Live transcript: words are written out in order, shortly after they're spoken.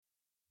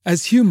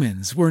As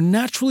humans, we're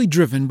naturally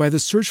driven by the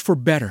search for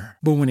better.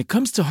 But when it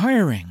comes to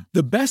hiring,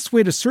 the best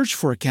way to search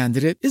for a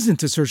candidate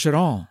isn't to search at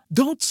all.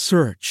 Don't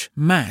search,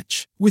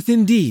 match with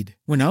Indeed.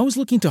 When I was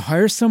looking to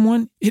hire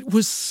someone, it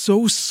was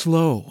so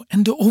slow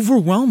and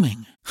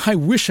overwhelming. I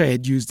wish I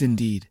had used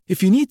Indeed.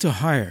 If you need to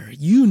hire,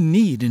 you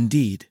need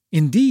Indeed.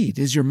 Indeed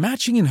is your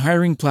matching and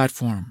hiring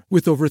platform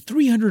with over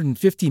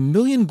 350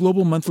 million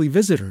global monthly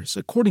visitors,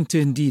 according to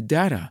Indeed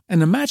data,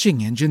 and a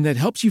matching engine that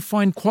helps you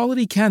find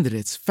quality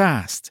candidates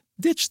fast.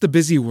 Ditch the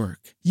busy work.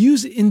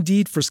 Use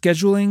Indeed for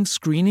scheduling,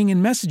 screening,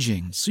 and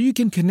messaging so you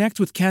can connect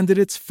with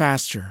candidates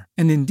faster.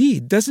 And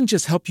Indeed doesn't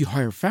just help you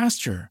hire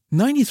faster.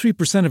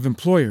 93% of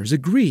employers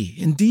agree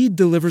Indeed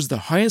delivers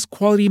the highest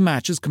quality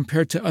matches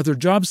compared to other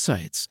job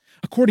sites,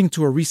 according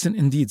to a recent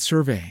Indeed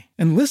survey.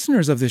 And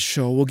listeners of this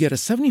show will get a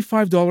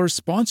 $75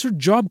 sponsored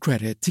job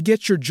credit to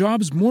get your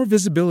jobs more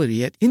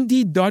visibility at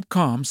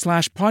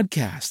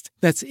Indeed.com/podcast.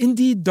 That's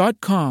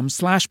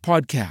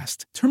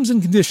Indeed.com/podcast. Terms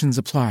and conditions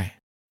apply.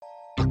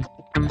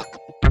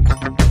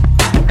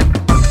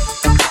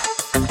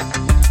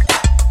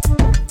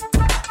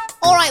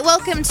 All right,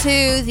 welcome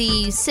to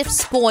the SIF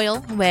Spoil,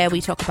 where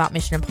we talk about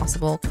Mission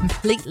Impossible,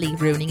 completely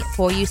ruining it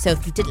for you. So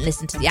if you didn't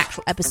listen to the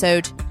actual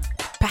episode,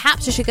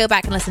 perhaps you should go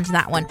back and listen to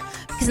that one.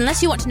 Because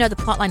unless you want to know the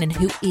plotline and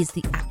who is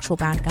the actual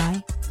bad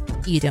guy,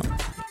 you don't.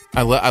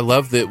 I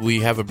love that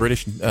we have a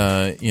British,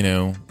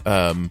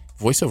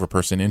 voiceover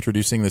person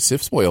introducing the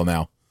SIF Spoil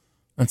now.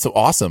 That's so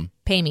awesome.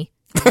 Pay me.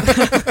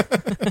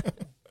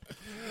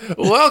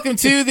 Welcome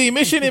to the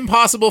Mission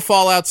Impossible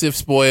Fallout SIF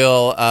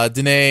Spoil.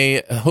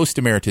 Danae, host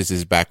emeritus,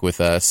 is back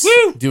with us.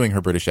 Woo! Doing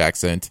her British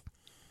accent.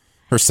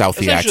 Her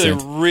Southie It's actually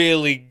accent. a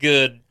really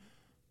good,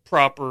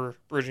 proper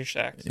British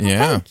accent.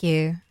 Yeah. Thank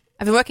you.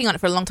 I've been working on it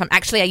for a long time.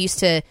 Actually, I used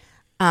to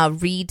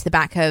read the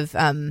back of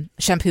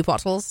shampoo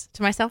bottles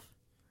to myself.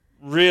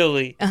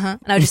 Really? And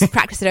I would just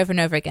practice it over and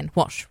over again.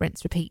 Wash,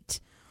 rinse,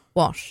 repeat.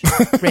 Wash,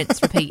 rinse,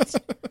 repeat.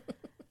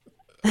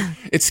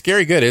 It's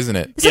scary good, isn't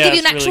it? This will give you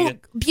an it's actual really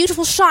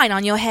beautiful shine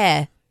on your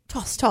hair.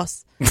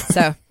 Toss.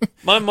 So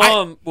My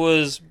mom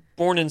was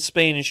born in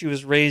Spain and she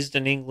was raised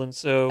in England,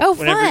 so Oh,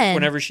 fun.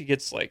 whenever she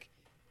gets like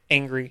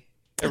angry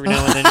every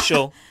now and then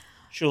she'll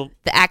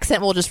the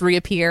accent will just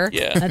reappear.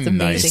 Yeah. That's Nice.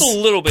 amazing. just a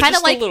little bit, Kinda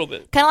just like, a little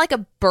bit. Kind of like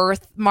a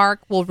birthmark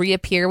will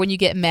reappear when you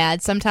get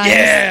mad sometimes.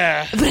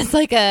 Yeah. But it's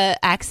like a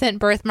accent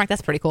birthmark.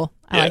 That's pretty cool.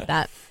 I Yeah. like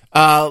that.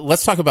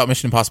 Let's talk about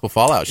Mission Impossible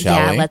Fallout, shall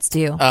we? Yeah, let's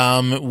do.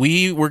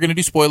 We're going to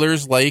do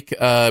spoilers, like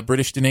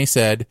British Danae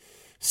said.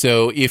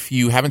 So if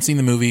you haven't seen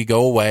the movie,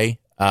 go away.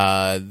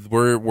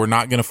 We're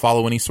not going to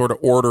follow any sort of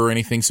order or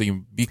anything, so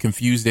you be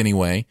confused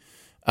anyway.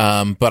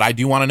 But I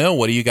do want to know,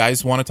 what do you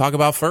guys want to talk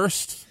about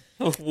first?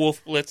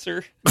 Wolf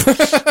Blitzer.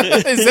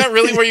 Is that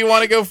really where you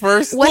want to go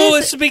first? What Well,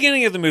 is it's the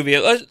beginning of the movie.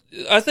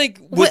 I think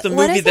with the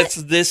what movie is that's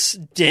this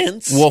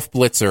dense. Wolf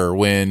Blitzer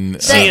when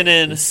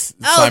CNN.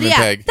 Simon yeah.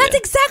 Pegg. That's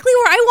exactly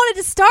where I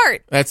wanted to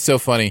start. That's so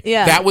funny.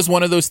 Yeah. That was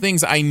one of those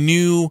things I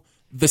knew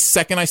the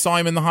second I saw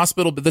him in the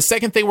hospital, but the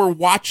second they were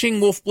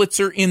watching Wolf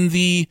Blitzer in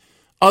the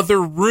other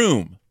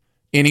room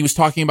and he was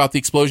talking about the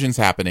explosions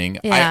happening,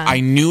 Yeah. I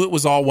knew it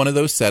was all one of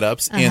those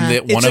setups and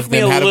that It one took of me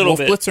them a had a little Wolf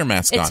bit. Blitzer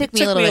mask It on. took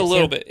me It took me a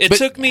little too. bit. It But-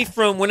 took me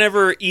from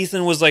whenever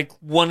Ethan was like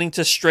wanting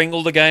to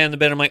strangle the guy on the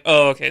bed. I'm like,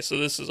 oh, okay, so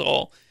this is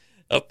all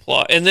a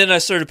plot. And then I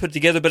started to put it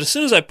together. But as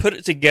soon as I put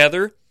it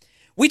together,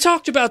 we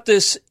talked about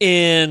this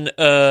in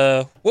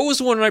what was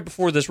the one right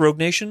before this? Rogue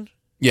Nation.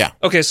 Yeah.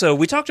 Okay, so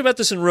we talked about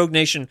this in Rogue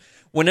Nation.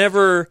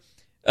 Whenever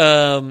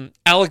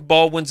Alec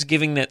Baldwin's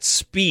giving that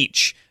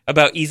speech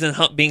about Ethan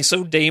Hunt being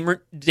so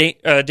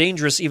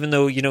dangerous, even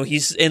though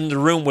he's in the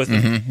room with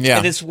him. yeah.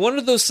 And it's one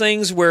of those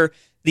things where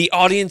the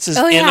audience is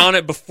Oh, in yeah. on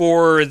it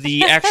before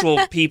the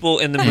actual people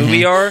in the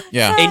movie are.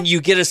 Yeah. And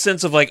you get a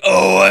sense of like,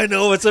 oh, I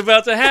know what's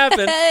about to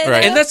happen.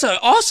 Right. And that's an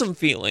awesome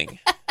feeling.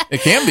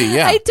 It can be,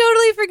 yeah. I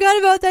totally forgot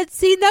about that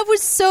scene. That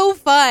was so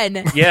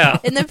fun. Yeah.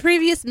 In the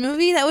previous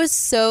movie, that was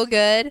so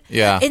good.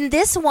 Yeah. In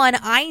this one,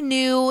 I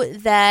knew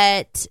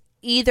that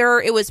either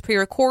it was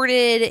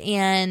pre-recorded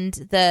and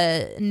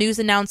the news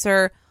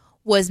announcer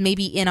was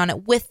maybe in on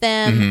it with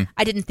them.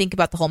 I didn't think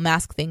about the whole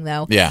mask thing,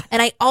 though. Yeah.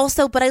 And I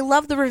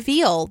love the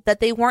reveal that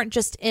they weren't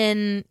just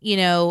in,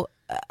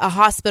 a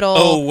hospital.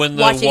 Oh, when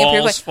the watching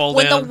walls fall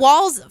when down. the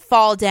walls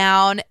fall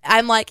down,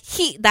 I'm like,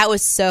 that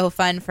was so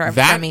fun for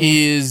That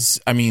me.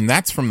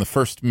 that's from the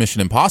first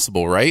Mission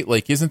Impossible, right?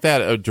 Like, isn't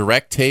that a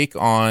direct take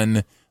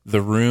on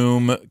the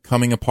room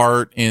coming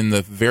apart in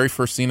the very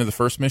first scene of the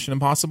first Mission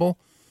Impossible?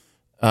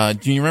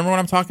 Do you remember what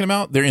I'm talking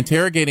about? They're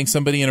interrogating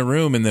somebody in a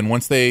room, and then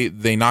once they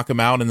knock them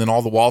out, and then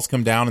all the walls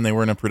come down, and they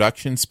were in a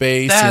production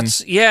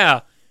space.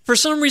 Yeah. For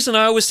some reason,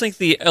 I always think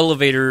the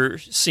elevator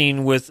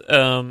scene with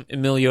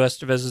Emilio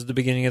Estevez is the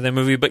beginning of that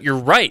movie, but you're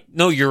right.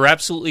 No, you're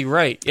absolutely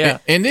right. Yeah.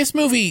 And this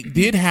movie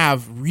did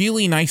have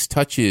really nice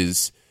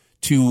touches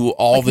to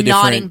all Like the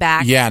different... nodding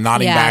back.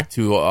 nodding Yeah. back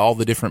to all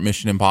the different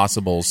Mission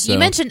Impossibles. So. You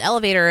mentioned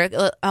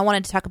elevator. I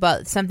wanted to talk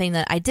about something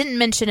that I didn't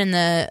mention in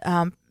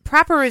the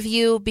proper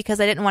review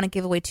because I didn't want to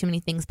give away too many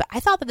things. But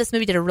I thought that this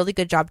movie did a really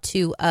good job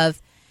too of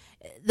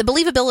the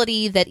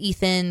believability that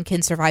Ethan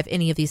can survive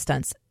any of these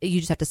stunts, you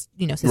just have to,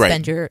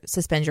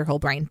 suspend your whole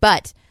brain.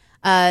 But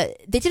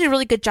they did a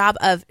really good job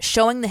of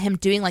showing him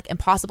doing like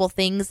impossible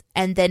things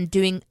and then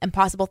doing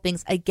impossible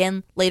things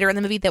again later in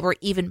the movie that were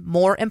even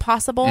more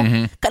impossible.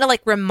 Kind of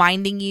like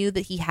reminding you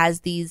that he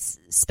has these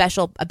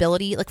special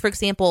ability. Like, for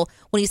example,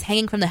 when he's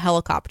hanging from the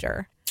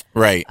helicopter.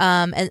 Right.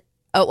 When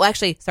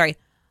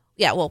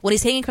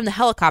he's hanging from the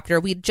helicopter,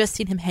 we'd just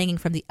seen him hanging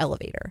from the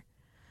elevator.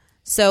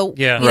 So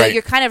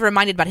you're kind of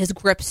reminded about his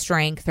grip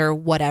strength or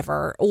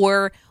whatever.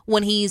 Or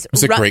when he's... It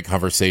was a great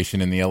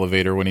conversation in the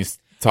elevator when he's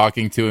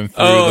talking to him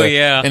through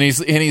and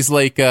he's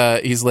like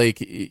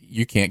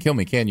you can't kill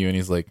me, can you? And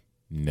he's like,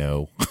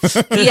 no.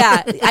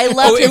 Yeah, I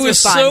love his it was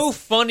response. So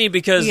funny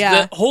because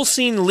the whole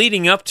scene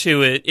leading up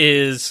to it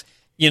is,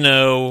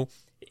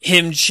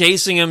 him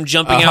chasing him,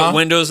 jumping out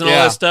windows and all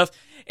that stuff.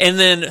 And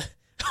then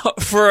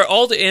for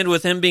all to end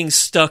with him being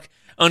stuck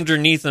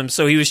underneath him.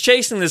 So he was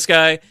chasing this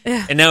guy,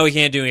 and now he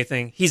can't do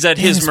anything. He's at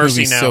his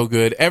mercy now. So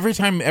good. Every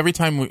time.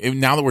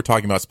 Now that we're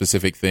talking about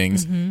specific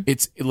things,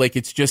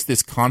 it's just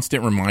this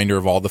constant reminder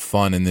of all the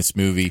fun in this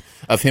movie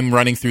of him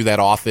running through that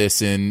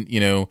office and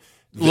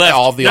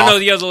left. The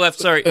other left.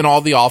 Sorry, and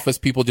all the office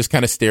people just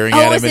kind of staring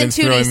at him. It's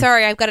in 2D.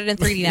 Sorry, I've got it in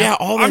 3D now. Yeah,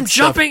 I'm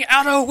jumping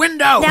out a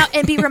window now,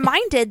 and be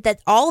reminded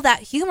that all that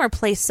humor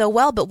plays so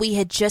well. But we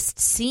had just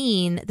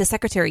seen the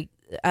secretary.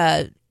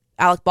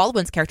 Alec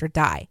Baldwin's character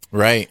die.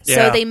 Right.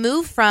 So they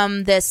move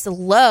from this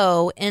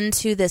low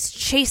into this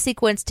chase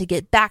sequence to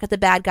get back at the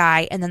bad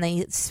guy, and then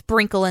they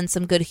sprinkle in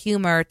some good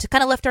humor to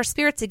kind of lift our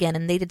spirits again.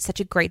 And they did such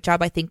a great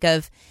job, I think,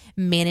 of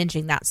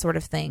managing that sort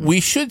of thing. We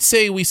should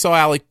say we saw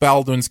Alec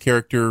Baldwin's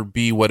character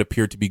be what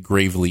appeared to be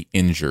gravely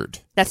injured.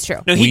 That's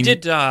true. No, he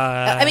did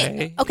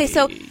die.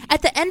 So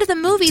at the end of the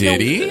movie... Did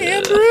he,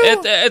 Andrew?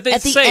 At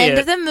the end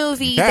of the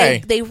movie,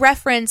 they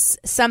reference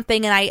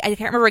something, and I can't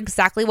remember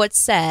exactly what's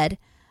said.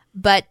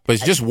 But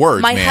it's just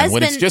words, man. Husband,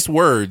 when it's just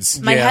words.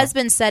 My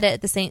husband said it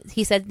at the same.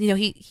 He said,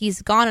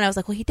 he's gone, and I was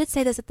like, well, he did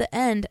say this at the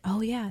end.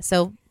 Oh yeah.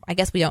 So I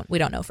guess we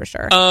don't know for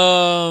sure.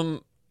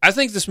 I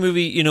think this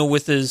movie,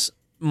 with as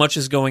much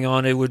as going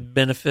on, it would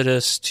benefit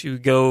us to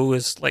go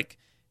as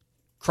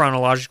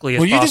chronologically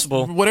as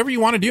possible. Whatever you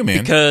want to do, man.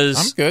 Because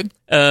I'm good.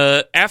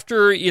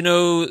 After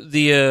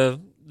the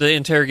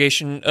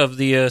interrogation of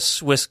the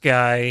Swiss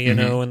guy,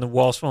 and the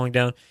walls falling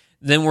down,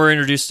 then we're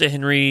introduced to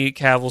Henry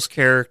Cavill's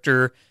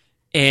character.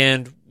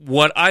 And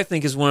what I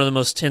think is one of the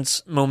most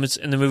tense moments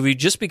in the movie,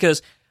 just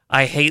because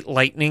I hate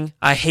lightning.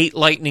 I hate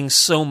lightning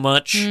so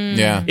much.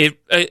 Yeah.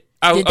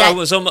 I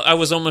was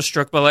almost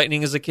struck by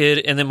lightning as a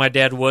kid, and then my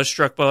dad was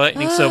struck by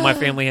lightning. So my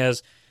family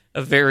has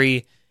a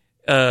very.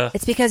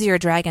 It's because you're a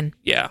dragon.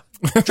 Yeah,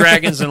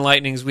 dragons and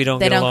lightnings we don't.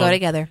 They get don't along. go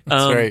together.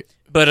 That's right.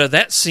 But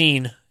that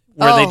scene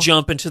where they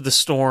jump into the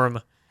storm,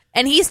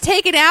 and he's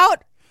taken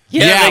out.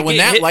 Yeah, when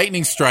that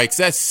lightning strikes,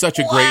 that's such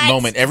a great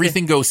moment.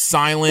 Everything goes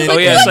silent. Oh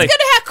yeah, it's gonna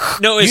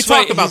happen. No, you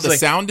talk about the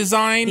sound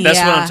design. That's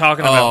what I'm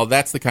talking about. Oh,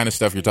 that's the kind of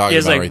stuff you're talking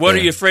about. He's like, right "What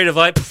there. are you afraid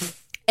of?"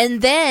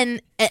 And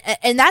then,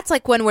 and that's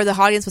where the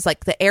audience was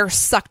like, the air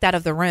sucked out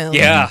of the room.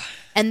 Yeah.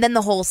 And then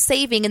the whole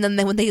saving, and then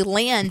when they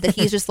land, that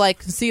he's just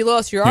like, "So you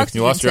lost your oxygen.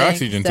 You lost your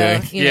oxygen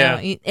tank."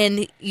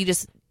 And you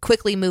just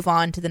quickly move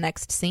on to the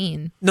next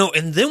scene. No,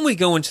 and then we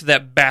go into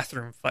that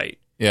bathroom fight.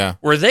 Yeah.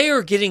 Where they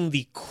are getting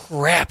the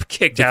crap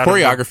kicked out of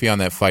them. The choreography on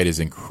that fight is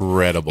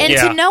incredible. And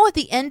to know at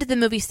the end of the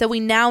movie, so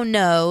we now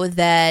know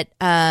that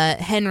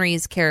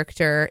Henry's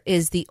character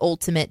is the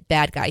ultimate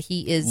bad guy.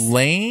 He is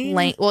Lane?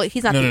 Well,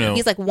 he's not. No.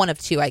 He's like one of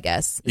two, I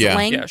guess. Is it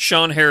Lane? Yeah,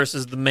 Sean Harris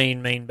is the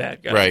main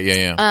bad guy. Right,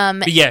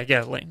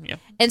 yeah. Lane, yeah.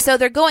 And so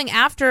they're going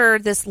after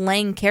this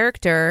Lane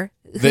character.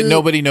 That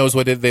nobody knows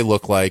what they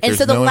look like. And There's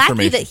so the no lackey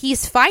information. that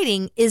he's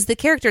fighting is the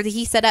character that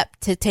he set up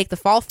to take the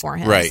fall for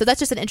him. Right. So that's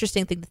just an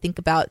interesting thing to think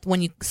about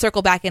when you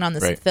circle back in on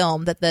this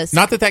film. Not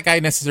that guy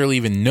necessarily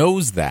even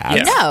knows that.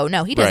 Yeah.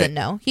 No, he doesn't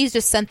know. He's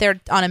just sent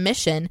there on a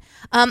mission.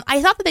 I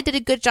thought that they did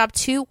a good job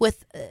too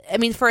with,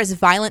 for as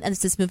violent as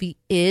this movie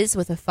is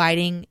with the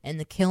fighting and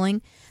the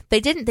killing, they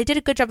did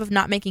a good job of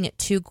not making it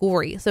too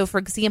gory. So for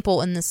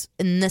example, in this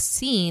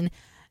scene,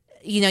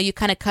 you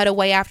kind of cut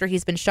away after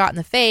he's been shot in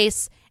the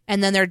face,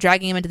 and then they're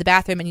dragging him into the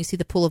bathroom, and you see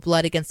the pool of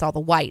blood against all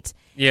the white.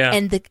 Yeah.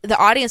 And the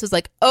audience was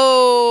like,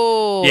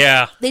 oh.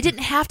 Yeah. They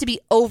didn't have to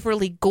be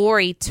overly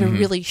gory to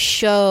really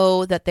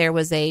show that there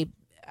was this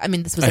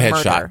was a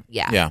headshot. Murder.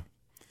 Yeah.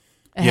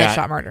 A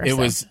headshot murder. It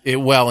was,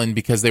 and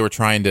because they were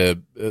trying to,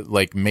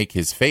 make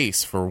his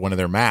face for one of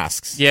their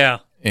masks. Yeah.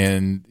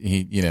 And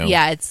he,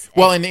 Yeah, it's...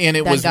 Well, and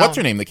it was, what's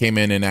her name that came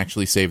in and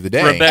actually saved the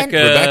day?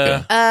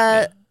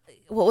 Rebecca.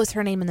 What was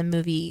her name in the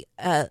movie?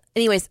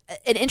 Anyways,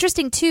 an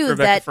interesting too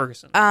Rebecca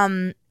Ferguson.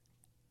 Henry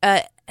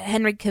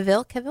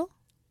Cavill.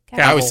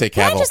 I would say Cavill.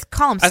 Can I just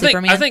call him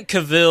Superman? I think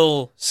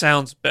Cavill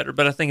sounds better,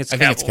 but I think it's Cavill. I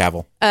think it's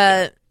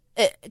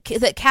Cavill.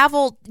 That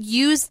Cavill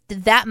used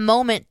that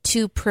moment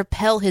to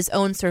propel his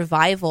own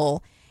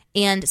survival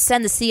and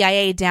send the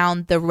CIA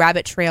down the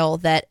rabbit trail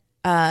that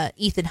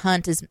Ethan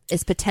Hunt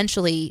is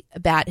potentially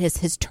about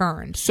his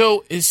turn.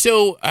 So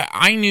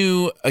I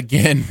knew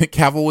again that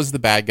Cavill was the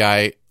bad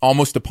guy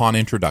almost upon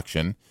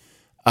introduction.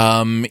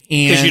 Because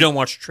And you don't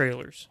watch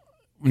trailers.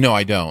 No,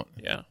 I don't.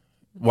 Yeah.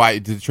 Why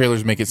did the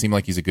trailers make it seem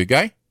like he's a good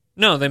guy?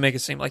 No, they make it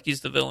seem like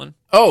he's the villain.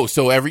 Oh,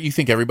 so you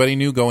think everybody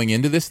knew going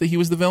into this that he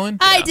was the villain?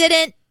 I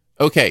didn't.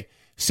 Okay,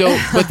 so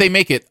but they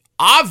make it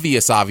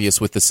obvious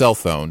with the cell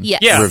phone Yes.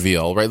 Yeah.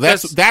 reveal, right?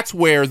 That's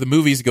where the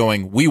movie's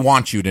going. We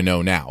want you to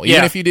know now, even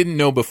Yeah. if you didn't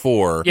know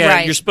before. Yeah,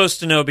 Right. you're supposed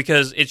to know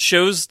because it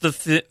shows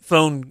the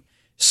phone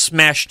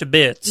smashed to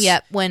bits.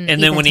 Yep.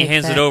 And then when he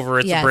hands it over,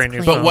 it's a brand new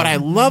clean. phone. But what I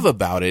love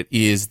about it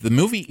is the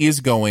movie is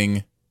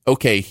going,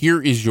 okay,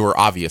 here is your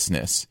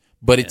obviousness,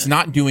 but it's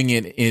not doing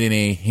it in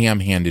a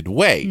ham-handed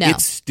way. No.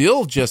 It's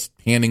still just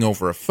handing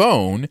over a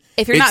phone.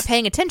 If you're It's- not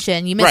paying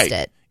attention, you missed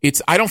it.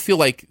 I don't feel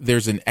like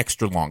there's an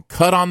extra long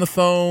cut on the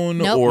phone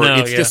Nope. or No,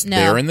 it's yeah. just No.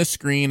 there in the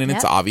screen and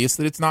it's Yep. obvious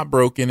that it's not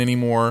broken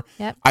anymore.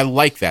 Yep. I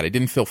like that. It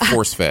didn't feel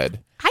force-fed.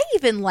 I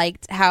even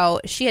liked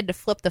how she had to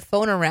flip the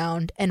phone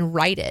around and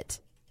write it.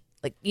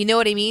 Like, you know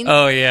what I mean?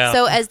 Oh, yeah.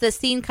 So as the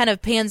scene kind of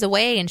pans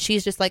away and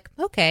she's just like,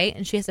 okay,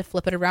 and she has to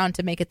flip it around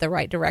to make it the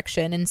right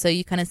direction. And so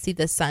you kind of see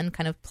the sun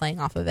kind of playing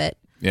off of it.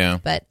 Yeah.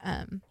 But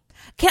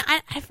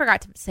I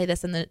forgot to say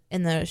this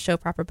in the show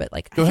proper, but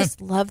like Go I ahead.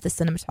 just love the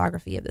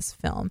cinematography of this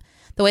film,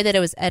 the way that it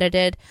was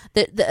edited.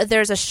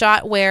 There's a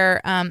shot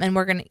where and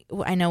we're gonna.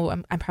 I know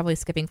I'm probably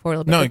skipping forward a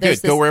little bit. No, but good.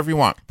 there's Go wherever you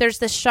want. There's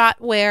this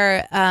shot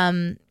where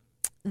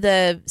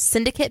the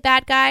syndicate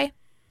bad guy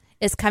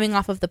is coming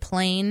off of the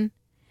plane,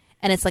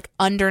 and it's like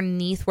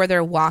underneath where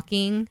they're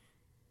walking.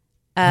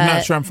 I'm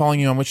not sure I'm following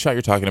you on which shot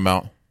you're talking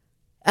about.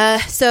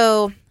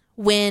 So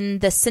when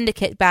the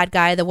syndicate bad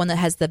guy, the one that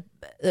has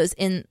is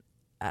in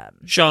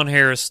Sean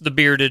Harris, the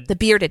bearded. the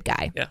bearded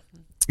guy, Yeah.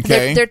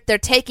 Okay. they're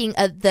taking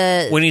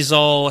the When he's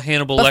all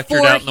Hannibal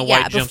Lectered out in the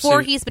white jumpsuit.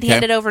 before he's been Okay.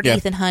 handed over to Yeah.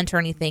 Ethan Hunt or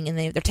anything, and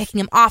they're taking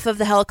him off of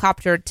the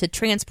helicopter to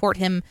transport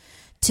him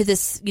to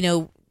this,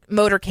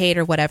 motorcade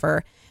or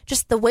whatever.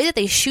 Just the way that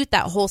they shoot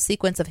that whole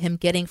sequence of him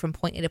getting from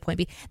point A to point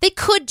B, they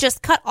could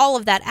just cut all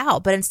of that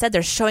out, but instead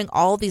they're showing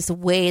all these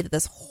ways that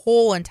this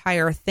whole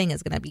entire thing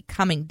is going to be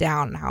coming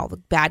down, and how the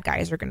bad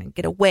guys are going to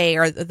get away,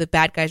 or the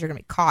bad guys are going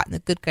to be caught, and the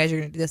good guys are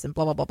going to do this, and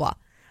blah blah blah blah.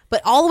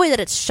 But all the way that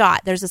it's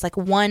shot, there's this like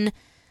one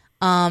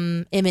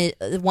image,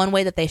 one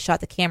way that they shot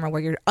the camera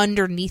where you're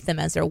underneath them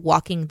as they're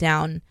walking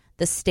down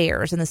the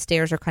stairs, and the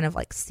stairs are kind of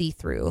like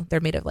see-through. They're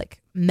made of like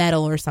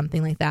metal or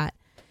something like that.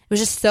 It was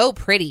just so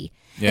pretty.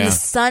 Yeah. And the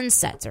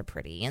sunsets are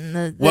pretty, and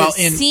the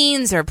and-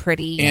 scenes are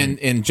pretty.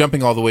 And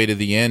jumping all the way to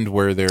the end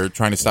where they're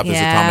trying to stop this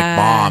Yeah. atomic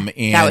bomb.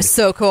 And That was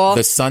so cool.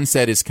 The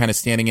sunset is kind of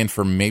standing in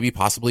for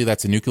possibly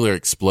that's a nuclear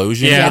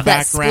explosion Yeah. in the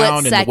That split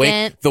background. And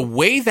second. the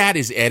way that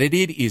is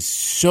edited is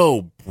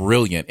so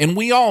brilliant. And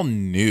we all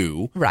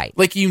knew. Right.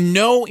 Like,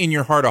 in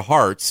your heart of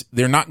hearts,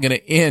 they're not going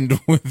to end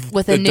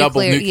with a a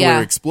double nuclear- nuclear yeah.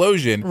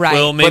 explosion. Right.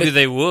 Well, maybe But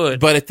they would.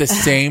 But at the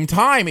same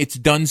time, it's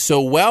done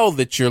so well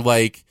that you're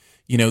like,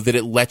 that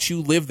it lets you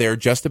live there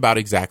just about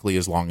exactly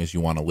as long as you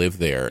want to live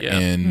there. Yeah.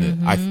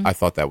 And I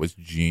thought that was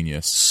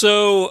genius.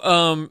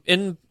 So,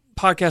 in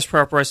podcast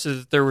proper, I said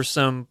that there were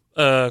some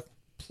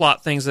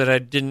plot things that I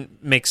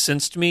didn't make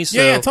sense to me.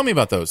 So, Yeah, tell me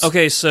about those.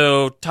 Okay,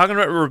 so talking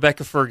about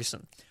Rebecca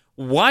Ferguson,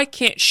 why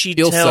can't she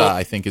Ilsa, tell?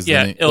 I think, is the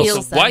yeah, name. Ilsa.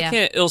 Ilsa, Why yeah.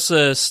 can't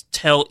Ilsa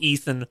tell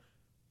Ethan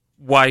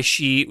why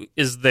she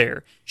is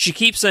there? She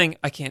keeps saying,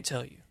 "I can't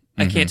tell you.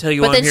 I can't tell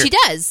you." But why I'm then here." she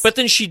does. But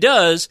then she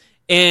does,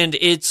 and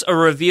it's a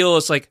reveal.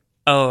 It's like,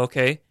 oh,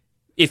 okay.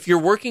 If you're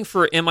working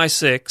for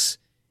MI6,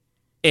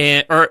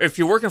 or if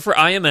you're working for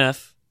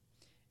IMF,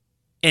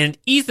 and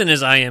Ethan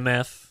is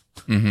IMF,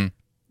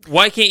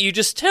 why can't you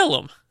just tell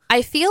him?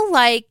 I feel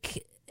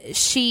like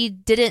she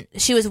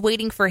was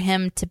waiting for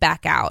him to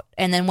back out,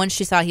 and then once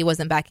she saw he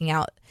wasn't backing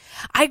out,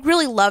 I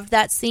really loved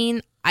that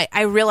scene. I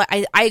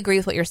agree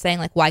with what you're saying,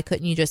 like, why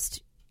couldn't you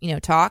just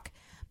talk?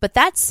 But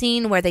that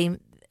scene where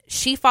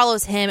she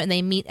follows him and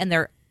they meet and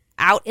they're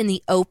out in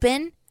the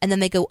open and then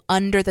they go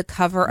under the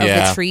cover of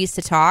Yeah. the trees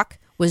to talk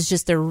was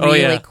just a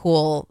really yeah.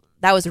 cool.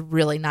 That was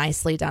really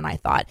nicely done, I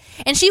thought.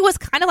 And she was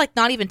kind of like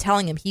not even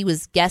telling him. He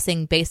was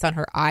guessing based on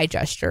her eye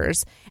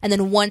gestures. And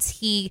then once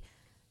he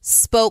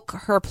spoke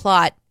her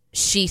plot,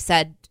 she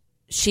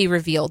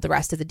revealed the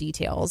rest of the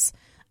details.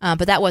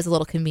 But that was a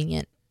little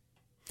convenient.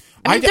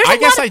 I there's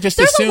guess a lot I just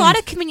there's assumed. a lot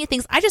of convenient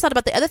things. I just thought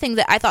about the other thing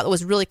that I thought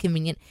was really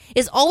convenient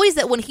is always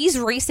that when he's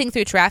racing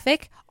through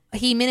traffic,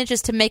 he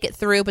manages to make it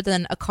through, but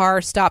then a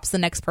car stops the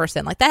next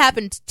person. Like that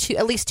happened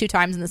at least 2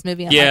 times in this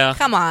movie. I'm Yeah. like,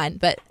 come on.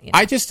 But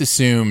I just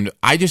assumed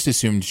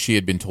she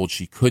had been told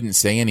she couldn't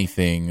say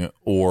anything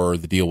or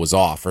the deal was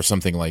off or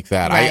something like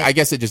that. Right. I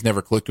guess it just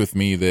never clicked with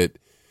me that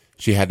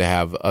she had to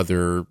have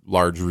other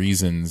large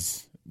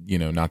reasons,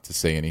 not to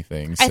say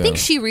anything. I So- think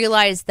she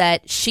realized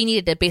that she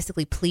needed to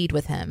basically plead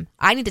with him.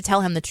 I need to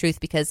tell him the truth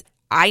because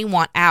I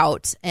want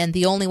out, and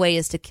the only way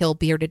is to kill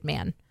Bearded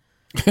Man.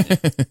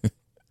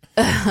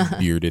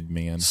 bearded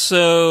man.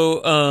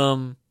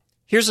 So,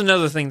 here's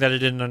another thing that I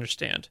didn't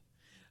understand.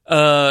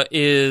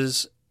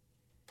 Is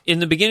in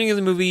the beginning of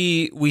the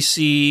movie, we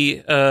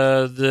see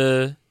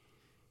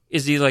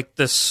is he like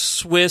the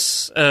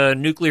Swiss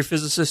nuclear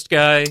physicist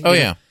guy? Oh,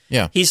 yeah.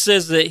 Yeah. He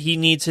says that he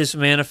needs his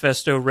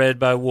manifesto read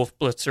by Wolf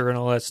Blitzer and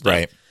all that stuff.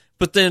 Right.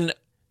 But then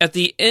at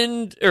the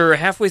end, or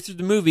halfway through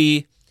the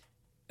movie,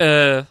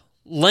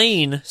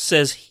 Lane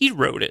says he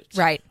wrote it.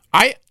 Right.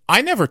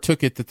 I never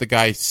took it that the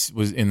guy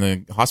was in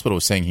the hospital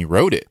was saying he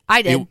wrote it.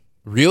 I did.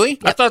 Really?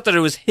 I thought that it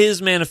was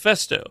his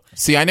manifesto.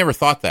 See, I never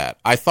thought that.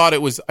 I thought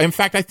it was. In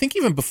fact, I think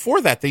even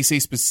before that, they say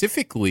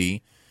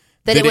specifically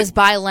that it was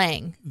by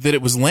Lang. That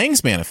it was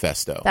Lang's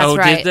manifesto. That's Oh,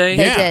 right. did they?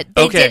 They Yeah. did.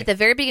 They Okay. did. At the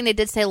very beginning, they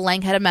did say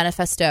Lang had a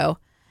manifesto.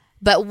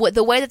 But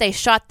the way that they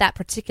shot that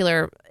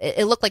particular,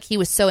 it looked like he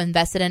was so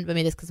invested in it, but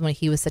maybe it's because when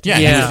he was such a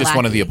He Yeah. was just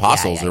one of the lackey.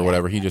 apostles Yeah. or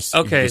whatever. He just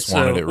Okay,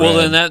 wanted it read.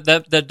 well then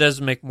that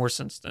does make more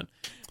sense then.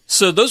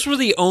 So those were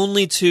the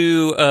only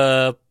two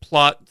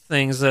plot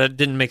things that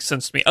didn't make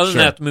sense to me. Other than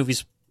Sure. that, the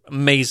movie's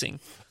amazing.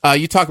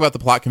 You talk about the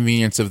plot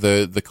convenience of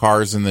the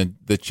cars and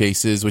the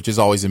chases, which is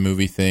always a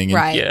movie thing. And,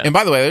 Right. Yeah. And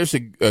by the way, there's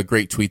a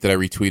great tweet that I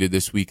retweeted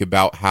this week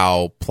about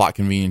how plot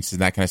convenience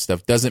and that kind of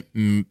stuff doesn't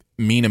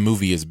mean a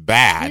movie is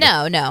bad.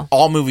 No.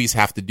 All movies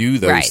have to do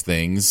those Right.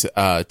 things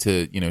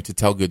to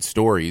tell good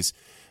stories.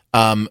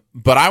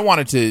 But I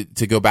wanted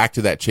to go back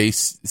to that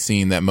chase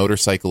scene, that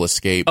motorcycle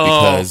escape,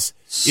 because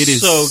it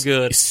is so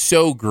good.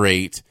 so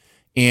great.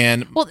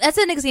 And Well, that's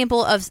an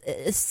example of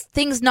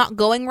things not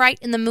going right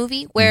in the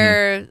movie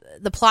where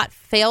the plot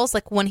fails.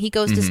 Like when he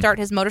goes to start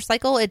his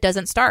motorcycle, it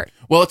doesn't start.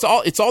 well,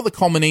 it's all the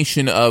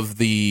culmination of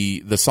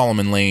the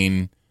Solomon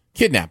Lane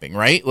kidnapping,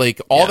 right?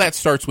 Like all that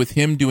starts with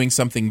him doing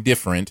something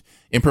different,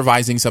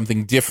 improvising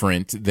something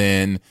different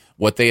than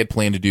what they had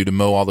planned to do to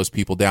mow all those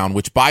people down,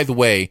 which, by the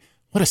way,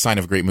 what a sign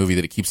of a great movie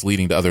that it keeps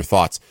leading to other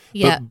thoughts.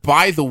 Yeah. But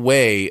by the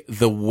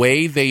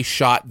way they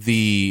shot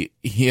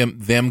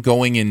them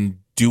going and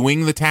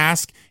doing the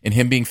task and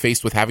him being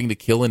faced with having to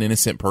kill an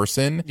innocent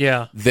person.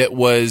 Yeah. That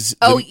was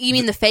You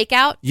mean the fake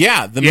out?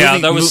 yeah, the Yeah,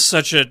 movie, that was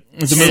such a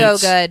So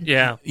good.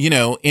 Yeah.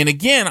 and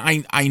again,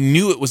 I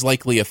knew it was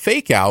likely a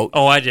fake out.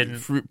 Oh, I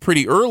didn't.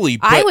 Pretty early.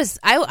 But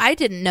I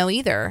didn't know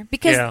either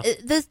because Yeah.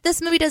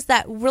 this movie does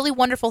that really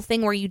wonderful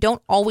thing where you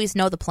don't always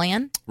know the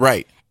plan.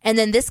 right. And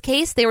in this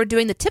case, they were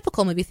doing the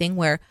typical movie thing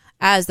where,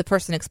 as the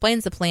person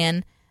explains the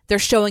plan, they're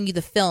showing you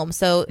the film.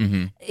 So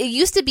it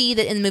used to be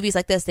that in movies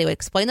like this, they would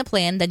explain the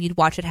plan, then you'd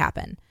watch it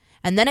happen.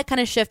 And then it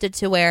kind of shifted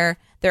to where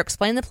they're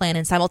explaining the plan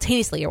and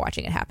simultaneously you're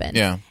watching it happen.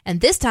 Yeah.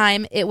 And this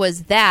time it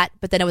was that,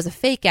 but then it was a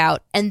fake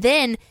out. And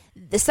then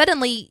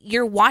suddenly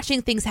you're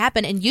watching things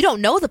happen and you don't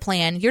know the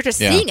plan. You're just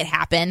seeing it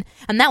happen.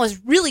 And that was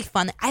really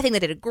fun. I think they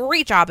did a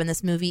great job in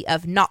this movie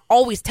of not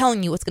always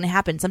telling you what's going to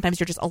happen. Sometimes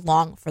you're just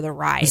along for the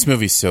ride. This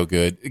movie's so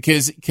good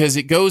because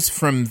it goes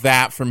from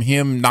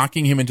him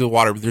knocking him into the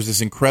water. There's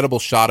this incredible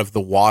shot of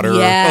the water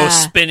Yeah. Oh,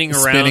 spinning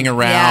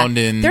around.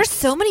 and there's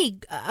so many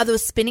of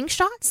those spinning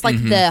shots.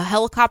 Like the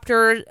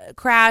helicopter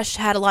crash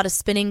had a lot of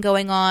spinning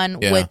going on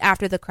Yeah. with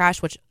after the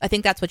crash, which I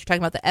think that's what you're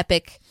talking about, the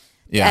epic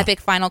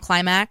final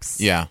climax.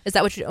 Yeah. Is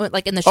that what you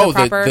like in the show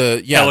proper?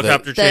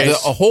 Helicopter chase.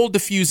 a whole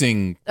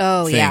diffusing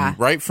Oh, thing, yeah.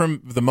 right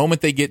from the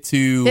moment they get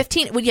to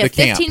 15 the camp.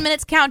 15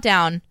 minutes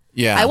countdown.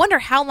 Yeah. I wonder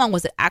how long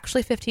was it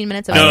actually 15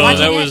 minutes? I No,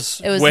 watching that it.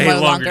 was It was way more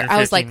longer than I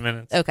was like 15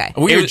 minutes. okay.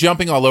 We It were was-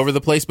 jumping all over the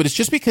place, but it's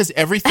just because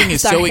everything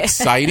is so Sorry.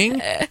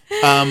 exciting.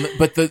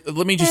 But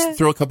let me just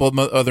throw a couple of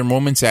other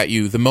moments at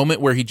you. The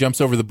moment where he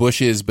jumps over the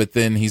bushes, but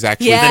then he's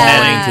actually Yeah.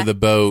 falling to the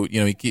boat.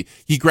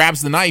 He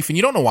grabs the knife, and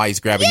you don't know why he's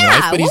grabbing the Yeah,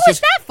 knife, but he's what was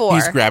just that for?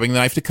 he's grabbing the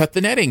knife to cut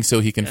the netting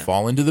so he can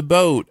fall into the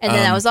boat. And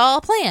then that was all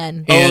a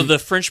plan. and the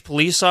French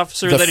police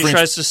officer the that he French-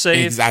 tries to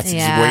save. That's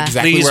Yeah.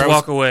 exactly Please where I was,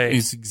 walk away.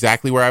 Is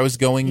exactly where I was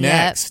going Yep.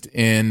 next,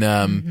 and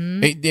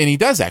and he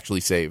does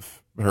actually save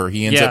her.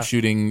 He ends Yeah. up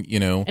shooting,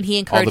 And he all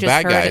encourages the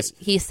bad her. guys.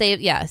 He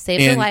saved her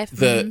And life.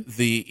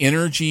 the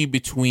energy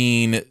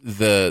between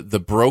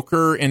the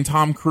broker and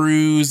Tom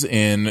Cruise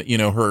and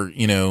her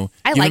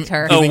I liked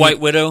her. Oh, White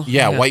Widow.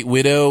 yeah, White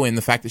Widow, and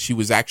the fact that she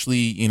was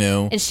actually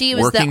And she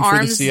was the working for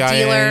arms the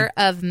CIA. dealer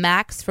of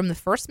Max from the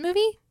first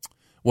movie.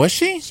 Was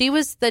she? She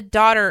was the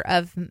daughter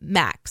of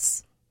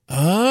Max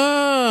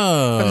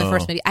Oh, from the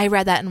first movie. I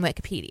read that in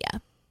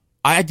Wikipedia.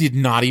 I did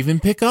not even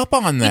pick up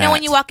on that. You know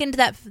when you walk into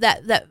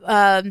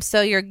that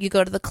so you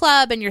go to the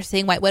club and you're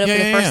seeing White Widow for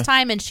the first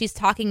time and she's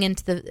talking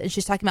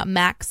about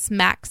Max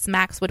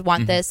would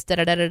want this da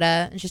da da da da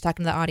and she's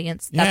talking to the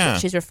audience. That's Yeah.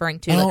 what she's referring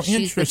to. Oh, Like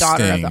she's the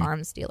daughter of the interesting.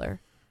 arms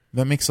dealer.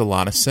 That makes a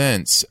lot of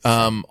sense.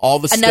 All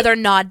the Another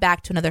nod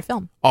back to another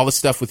film. all the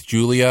stuff with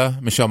Julia,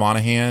 Michelle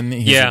Monaghan,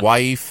 his Yeah.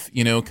 wife,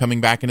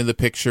 coming back into the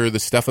picture, the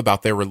stuff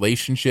about their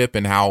relationship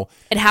and how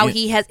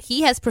He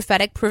has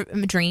prophetic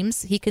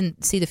dreams. He can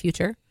see the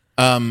future.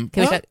 well,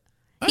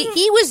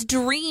 He was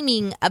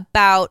dreaming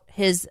about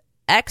his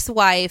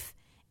ex-wife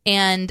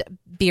and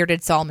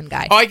bearded Solomon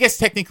guy. I guess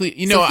technically,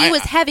 so he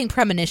was having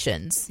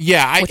premonitions.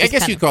 Yeah, I which is guess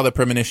kind you'd of- call that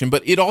premonition,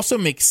 but it also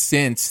makes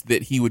sense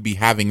that he would be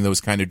having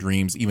those kind of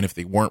dreams, even if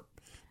they weren't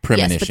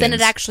premonitions. Yes, but then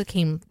it actually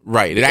came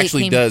right. It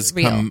actually came does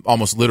real. come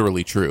almost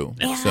literally true.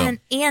 So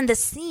And the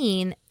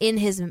scene in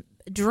his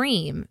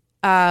dream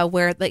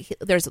where like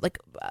there's like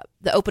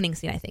the opening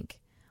scene, I think,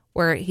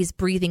 where he's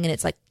breathing and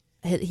it's like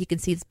he can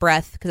see his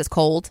breath because it's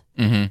cold.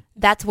 Mm-hmm.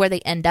 That's where they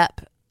end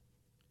up,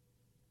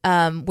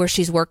 where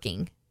she's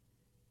working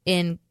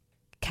in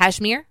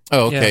Kashmir.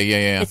 Oh, okay,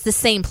 yeah. It's the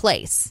same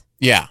place.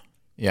 Yeah.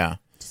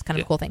 Just kind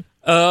of a cool thing.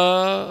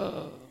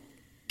 Mm-hmm.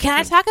 Can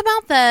I talk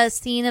about the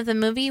scene of the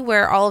movie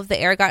where all of the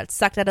air got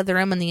sucked out of the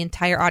room and the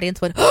entire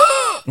audience went,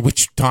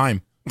 Which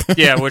time?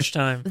 Yeah, which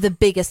time? the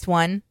biggest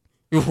one,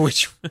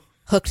 Which?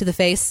 hook to the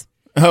face.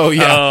 Oh,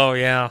 yeah. Oh,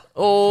 yeah.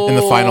 Oh, In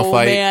the final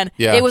fight. man.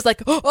 Yeah. It was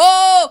like,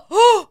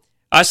 oh.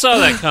 I saw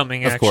that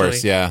coming, Of actually.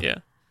 course, yeah. Yeah.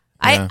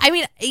 I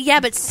mean, yeah,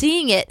 but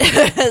seeing it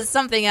is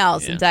something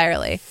else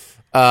entirely.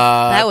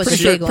 That was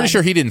pretty a big sure, one. Pretty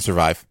sure he didn't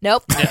survive.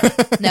 Nope.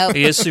 Nope.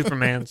 He is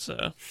Superman,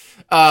 so.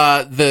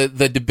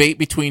 The debate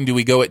between do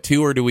we go at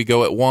 2 or do we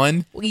go at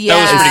 1? Yeah.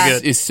 That was pretty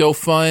good. Is so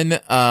fun.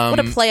 What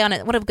a play on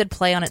it. What a good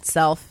play on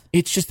itself.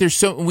 It's just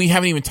we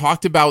haven't even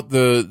talked about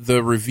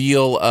the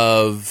reveal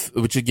of,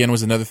 which again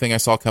was another thing I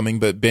saw coming,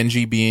 but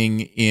Benji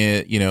being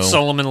in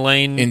Solomon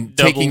Lane and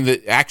double. taking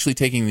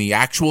the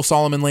actual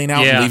Solomon Lane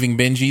out Yeah. and leaving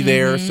Benji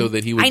there so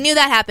that he would I knew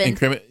that happened.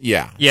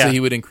 Yeah. Yeah. So he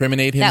would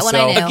incriminate That himself.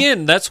 one I knew.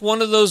 Again, that's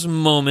one of those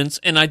moments,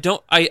 and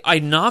I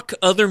knock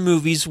other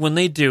movies when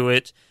they do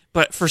it,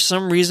 but for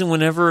some reason,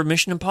 whenever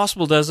Mission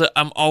Impossible does it,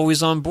 I'm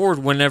always on board.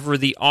 Whenever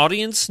the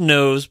audience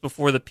knows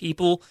before the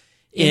people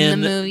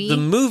in the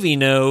movie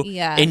know,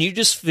 Yeah. and you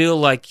just feel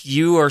like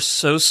you are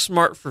so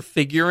smart for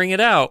figuring it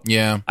out.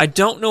 Yeah. I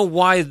don't know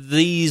why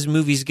these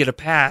movies get a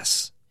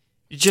pass.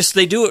 Just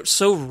they do it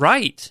so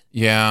right.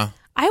 Yeah.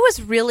 I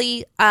was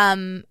really,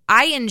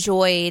 I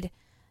enjoyed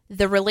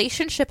the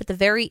relationship at the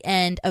very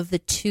end of the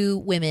two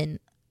women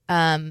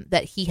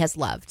that he has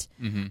loved.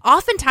 Mm-hmm.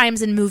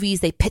 Oftentimes in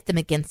movies, they pit them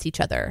against each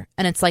other,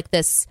 and it's like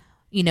this,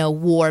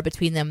 war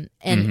between them.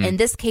 And Mm-hmm. in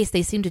this case,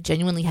 they seem to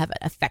genuinely have an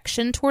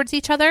affection towards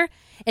each other.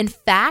 In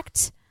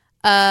fact,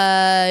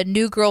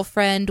 new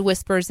girlfriend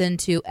whispers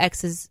into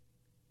ex's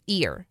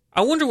ear.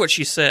 I wonder what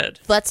she said.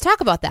 Let's talk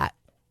about that.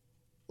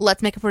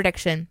 Let's make a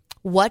prediction.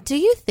 What do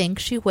you think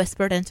she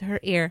whispered into her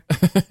ear?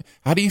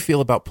 How do you feel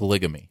about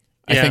polygamy?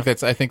 Yeah. I think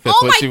that's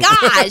Oh what my she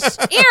gosh,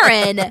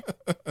 Aaron!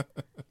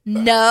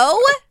 No,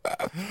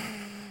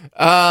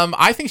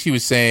 I think she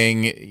was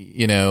saying,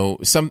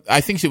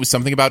 I think it was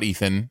something about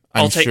Ethan.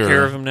 I'll I'm take sure.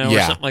 care of him now or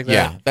Yeah, something like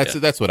Yeah, that.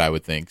 that's what I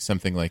would think.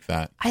 Something like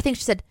that. I think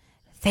she said,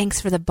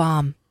 "Thanks for the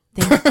bomb.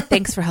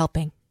 Thanks for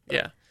helping."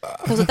 Yeah.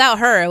 Because without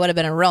her, it would have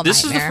been a real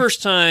This nightmare. is the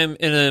first time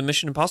in a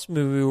Mission Impossible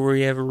movie where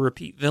we have a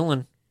repeat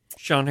villain.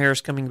 Sean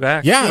Harris coming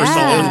back. Yeah, For Yeah.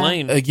 Solomon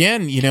Lane.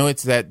 Again,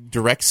 it's that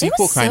direct It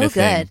sequel was kind so of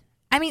thing. good.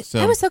 I mean, So-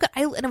 it was so good,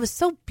 and it was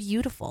so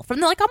beautiful.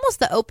 From almost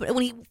the open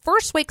when he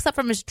first wakes up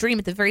from his dream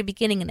at the very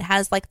beginning, and it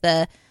has like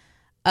the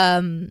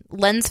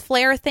lens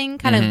flare thing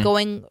kind Mm-hmm. of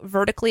going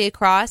vertically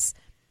across.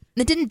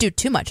 It didn't do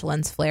too much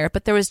lens flare,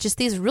 but there was just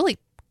these really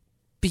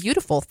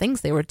beautiful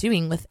things they were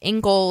doing with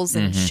angles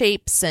and Mm-hmm.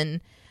 shapes,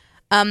 and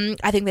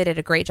I think they did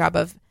a great job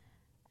of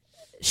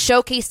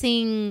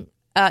showcasing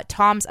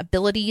Tom's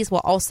abilities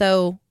while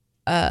also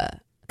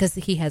because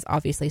he has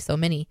obviously so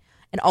many,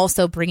 and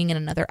also bringing in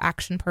another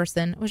action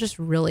person. It was just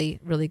really,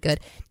 really good.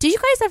 Do you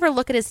guys ever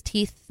look at his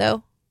teeth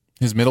though?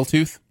 His middle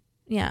tooth.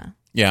 Yeah,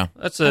 Yeah,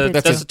 That's a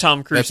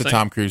Tom Cruise that's thing. a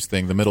Tom Cruise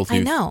thing. The middle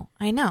tooth.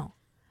 I know.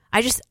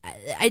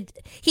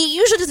 He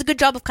usually does a good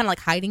job of kind of like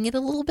hiding it a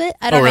little bit.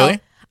 I don't Oh, really? know.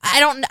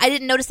 I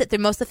didn't notice it through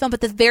most of the film, but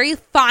the very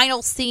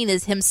final scene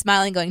is him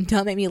smiling, going,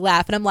 "Don't make me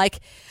laugh," and I'm like,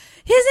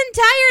 his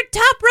entire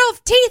top row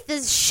of teeth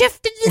is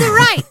shifted to the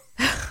right.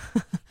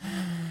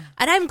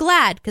 And I'm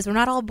glad, because we're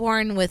not all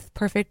born with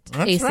perfect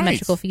That's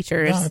asymmetrical right.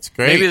 features. Yeah, that's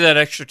great. Maybe that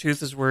extra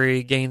tooth is where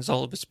he gains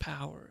all of his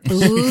power.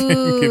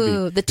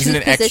 Ooh, the Is tooth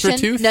it an extra position.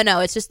 tooth?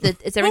 No, it's just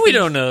that it's Well, everything. we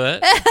don't know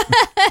that.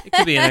 It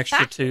could be an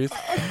extra tooth.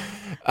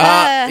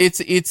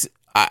 It's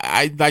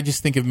I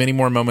just think of many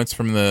more moments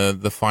from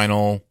the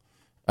final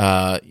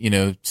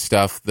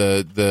stuff,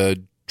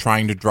 the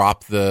trying to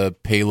drop the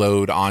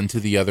payload onto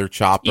the other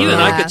chopper. Even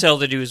I Yeah. could tell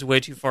that he was way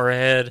too far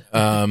ahead.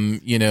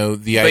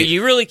 The But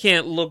you really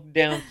can't look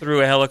down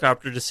through a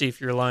helicopter to see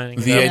if you're lining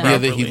it the up idea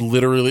that he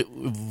properly.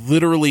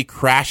 literally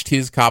crashed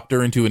his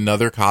copter into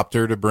another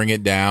copter to bring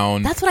it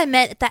down. That's what I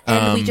meant at the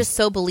end. We just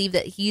so believe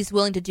that he's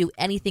willing to do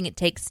anything it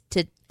takes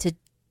to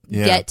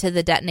Yeah. get to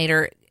the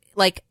detonator.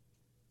 Like,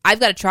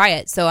 I've got to try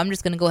it, so I'm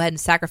just going to go ahead and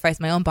sacrifice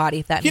my own body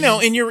if that means.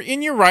 and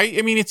you're right.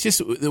 I mean, it's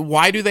just,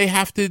 why do they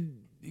have to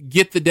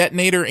get the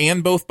detonator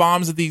and both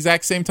bombs at the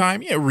exact same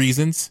time? Yeah,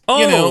 reasons.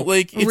 Oh,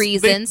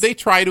 reasons. They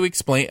try to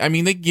explain. I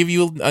mean, they give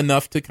you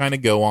enough to kind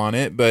of go on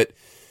it, but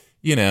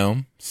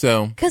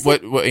so 'Cause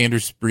what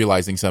Andrew's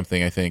realizing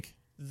something, I think.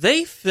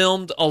 They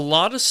filmed a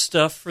lot of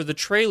stuff for the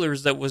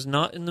trailers that was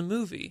not in the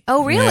movie.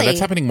 Oh, really? Yeah, that's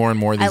happening more and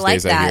more these I like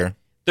days, I that. hear.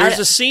 There's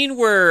a scene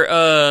where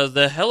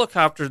the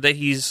helicopter that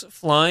he's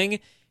flying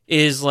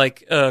is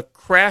like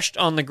crashed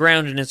on the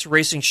ground and it's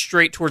racing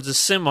straight towards a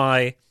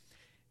semi,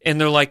 and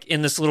they're like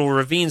in this little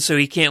ravine, so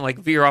he can't like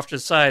veer off to the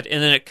side,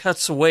 and then it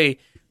cuts away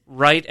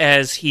right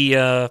as he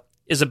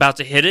is about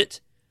to hit it.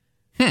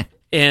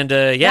 And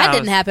yeah, That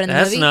didn't happen in the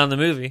that's movie. not in the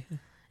movie.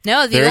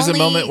 No, there's a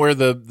moment where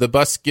the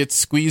bus gets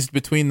squeezed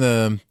between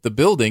the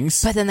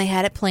buildings. But then they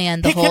had it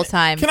planned the whole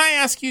time. Can I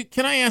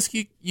ask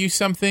you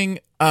something?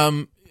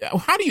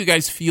 How do you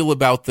guys feel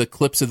about the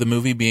clips of the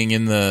movie being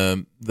in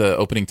the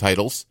opening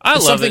titles? I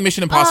love something it.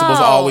 Mission Impossible's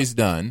always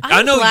done.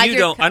 I know you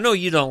don't. I know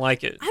you don't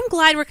like it. I'm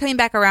glad we're coming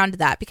back around to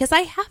that because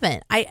I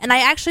haven't. I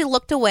actually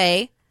looked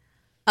away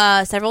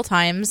several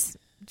times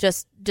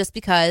just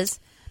because.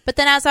 But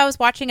then as I was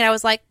watching it, I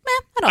was like, I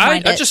don't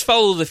mind it. I just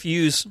follow the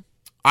fuse.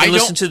 I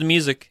listen to the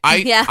music.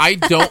 I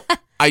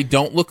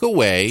don't look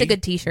away. It's a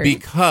good T-shirt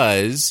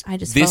because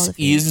this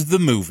is the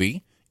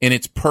movie, and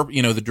it's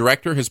the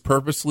director has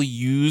purposely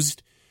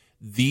used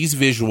these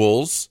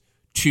visuals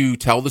to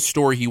tell the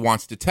story he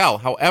wants to tell.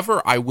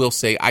 However, I will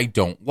say I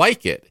don't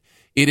like it.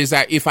 It is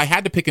that if I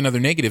had to pick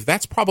another negative,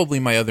 that's probably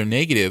my other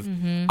negative.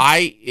 Mm-hmm.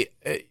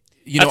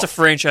 That's a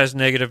franchise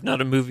negative, not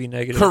a movie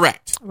negative.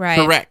 Correct. Right.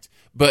 Correct.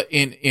 But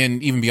in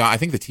even beyond, I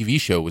think the TV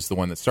show was the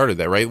one that started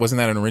that, right? Wasn't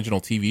that an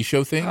original TV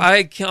show thing?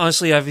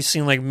 Honestly, I've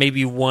seen like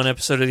maybe one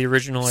episode of the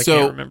original. I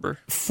can't remember.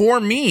 For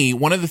me,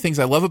 one of the things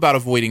I love about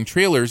avoiding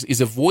trailers is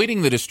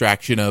avoiding the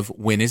distraction of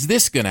when is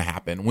this going to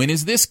happen? When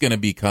is this going to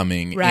be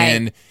coming? Right.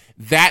 And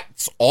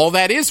that's all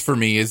that is for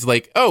me is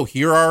like, oh,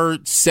 here are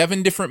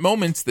 7 different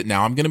moments that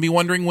now I'm going to be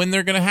wondering when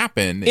they're going to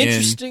happen.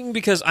 Interesting,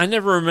 because I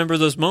never remember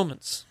those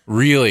moments.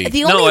 Really?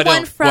 The only I one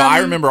don't. from... Well, I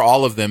remember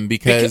all of them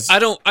because I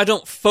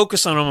don't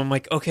focus on them. I'm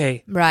like,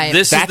 okay, right.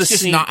 That's is the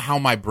just scene. not how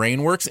my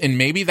brain works, and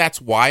maybe that's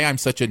why I'm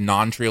such a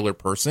non-trailer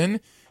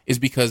person. Is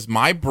because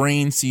my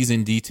brain sees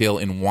in detail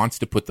and wants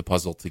to put the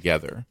puzzle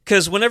together.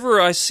 Because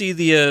whenever I see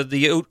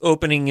the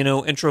opening,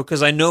 intro,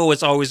 because I know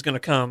it's always going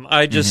to come,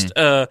 I just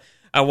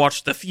I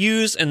watch the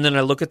fuse and then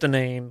I look at the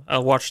name. I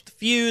watch the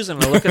fuse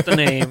and I look at the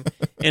name,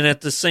 and at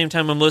the same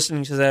time I'm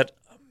listening to that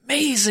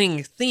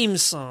amazing theme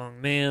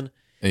song, man.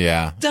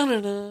 Yeah.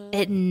 Dun-dun-dun.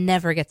 It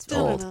never gets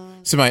old.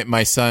 So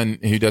my son,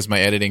 who does my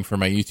editing for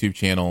my YouTube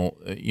channel,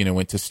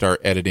 went to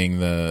start editing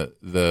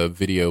the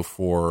video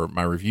for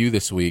my review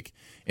this week,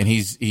 and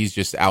he's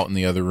just out in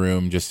the other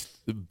room just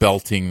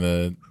belting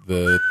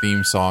the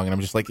theme song, and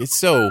I'm just like, it's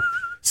so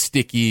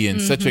sticky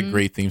and such a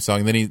great theme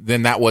song. And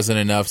then that wasn't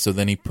enough, so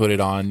then he put it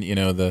on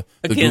the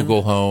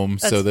Google Home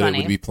so that funny.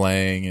 it would be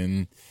playing,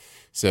 and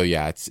so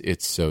yeah,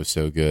 it's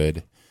so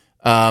good.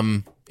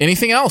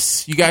 Anything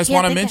else you guys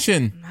want to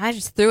mention? I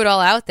just threw it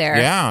all out there.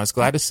 Yeah, I was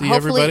glad to see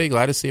everybody.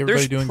 Glad to see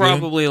everybody doing good. There's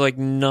probably like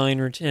 9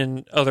 or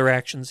 10 other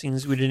action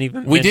scenes we didn't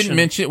even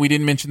mention. We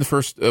didn't mention the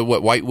first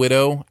White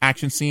Widow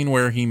action scene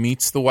where he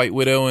meets the White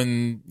Widow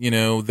and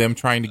them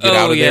trying to get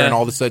out of there, and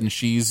all of a sudden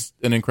she's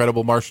an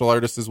incredible martial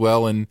artist as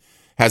well, and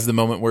has the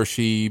moment where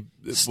she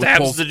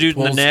stabs the dude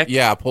in the neck.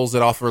 Yeah, pulls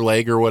it off her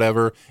leg or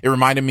whatever. It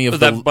reminded me of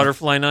that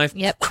butterfly knife.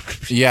 Yep.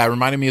 Yeah, it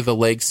reminded me of the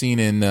leg scene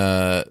in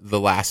the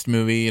last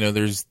movie.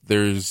 There's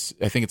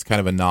I think it's kind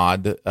of a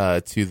nod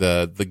to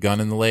the gun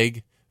in the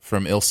leg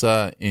from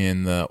Ilsa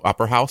in the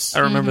Opera House. I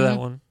remember that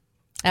one.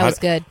 That was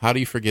good. How do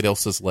you forget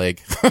Ilsa's leg?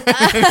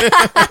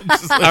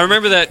 I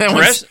remember that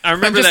dress. I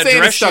remember that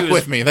dress. It stuck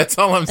with me. That's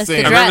all I'm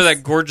saying. I remember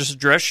that gorgeous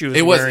dress she was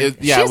wearing.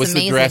 It was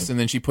the dress, and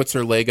then she puts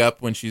her leg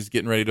up when she's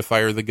getting ready to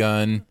fire the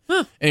gun.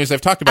 Huh. Anyways, I've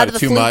talked about it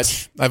too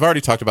much. I've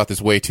already talked about this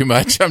way too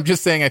much. I'm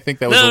just saying I think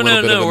that was a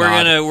little bit of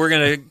a nod. We're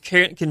gonna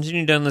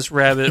continue down this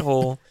rabbit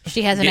hole.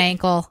 She has an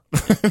ankle.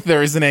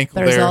 There is an ankle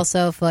there. There's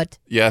also a foot.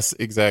 Yes,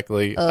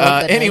 exactly.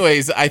 Oh,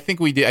 anyways, I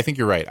think we did. I think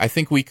you're right. I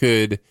think we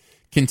could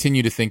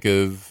continue to think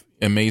of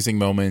amazing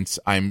moments.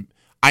 I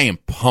am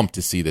pumped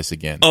to see this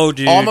again. Oh,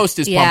 dude. Almost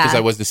as pumped as I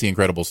was to see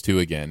Incredibles 2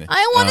 again.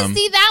 I want to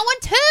see that one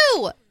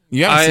too.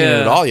 You haven't seen it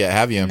at all yet,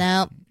 have you?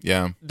 No.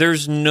 Yeah.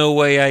 There's no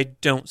way I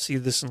don't see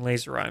this in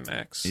laser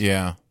IMAX.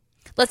 Yeah.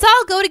 Let's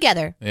all go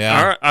together. Yeah.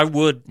 All right, I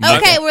would.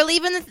 Okay, we're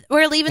leaving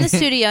the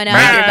studio now,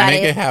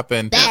 everybody. Make it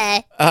happen.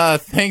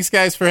 Thanks,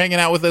 guys, for hanging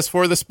out with us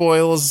for the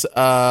spoils.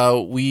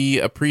 We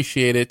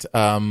appreciate it.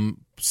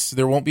 So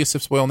there won't be a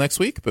Sift Spoil next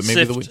week, but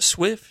maybe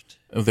Swift.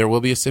 There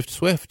will be a Sift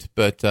Swift,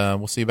 but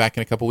we'll see you back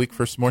in a couple weeks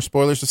for some more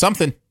spoilers or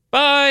something.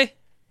 Bye.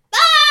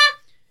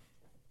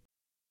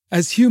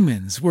 As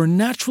humans, we're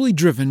naturally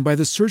driven by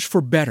the search for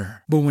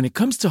better. But when it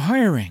comes to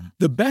hiring,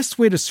 the best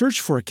way to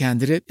search for a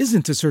candidate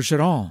isn't to search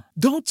at all.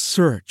 Don't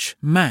search,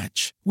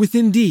 match with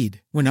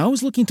Indeed. When I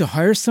was looking to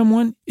hire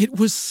someone, it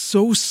was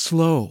so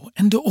slow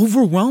and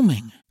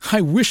overwhelming.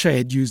 I wish I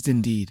had used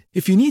Indeed.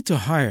 If you need to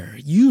hire,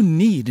 you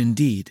need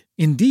Indeed.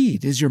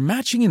 Indeed is your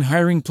matching and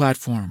hiring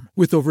platform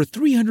with over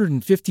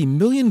 350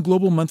 million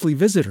global monthly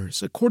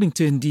visitors, according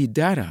to Indeed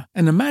data,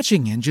 and a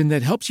matching engine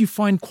that helps you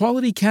find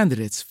quality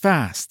candidates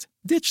fast.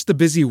 Ditch the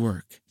busy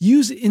work.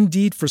 Use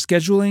Indeed for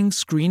scheduling,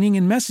 screening,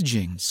 and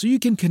messaging so you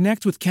can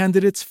connect with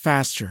candidates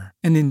faster.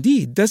 And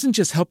Indeed doesn't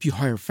just help you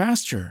hire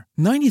faster.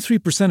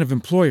 93% of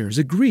employers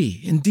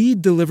agree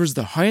Indeed delivers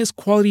the highest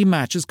quality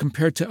matches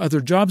compared to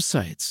other job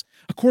sites,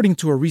 according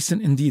to a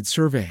recent Indeed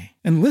survey.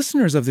 And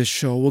listeners of this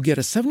show will get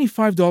a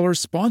 $75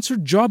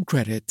 sponsored job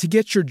credit to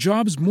get your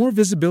jobs more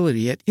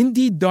visibility at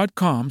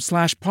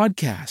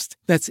Indeed.com/podcast.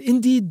 That's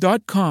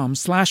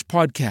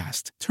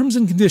Indeed.com/podcast. Terms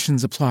and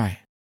conditions apply.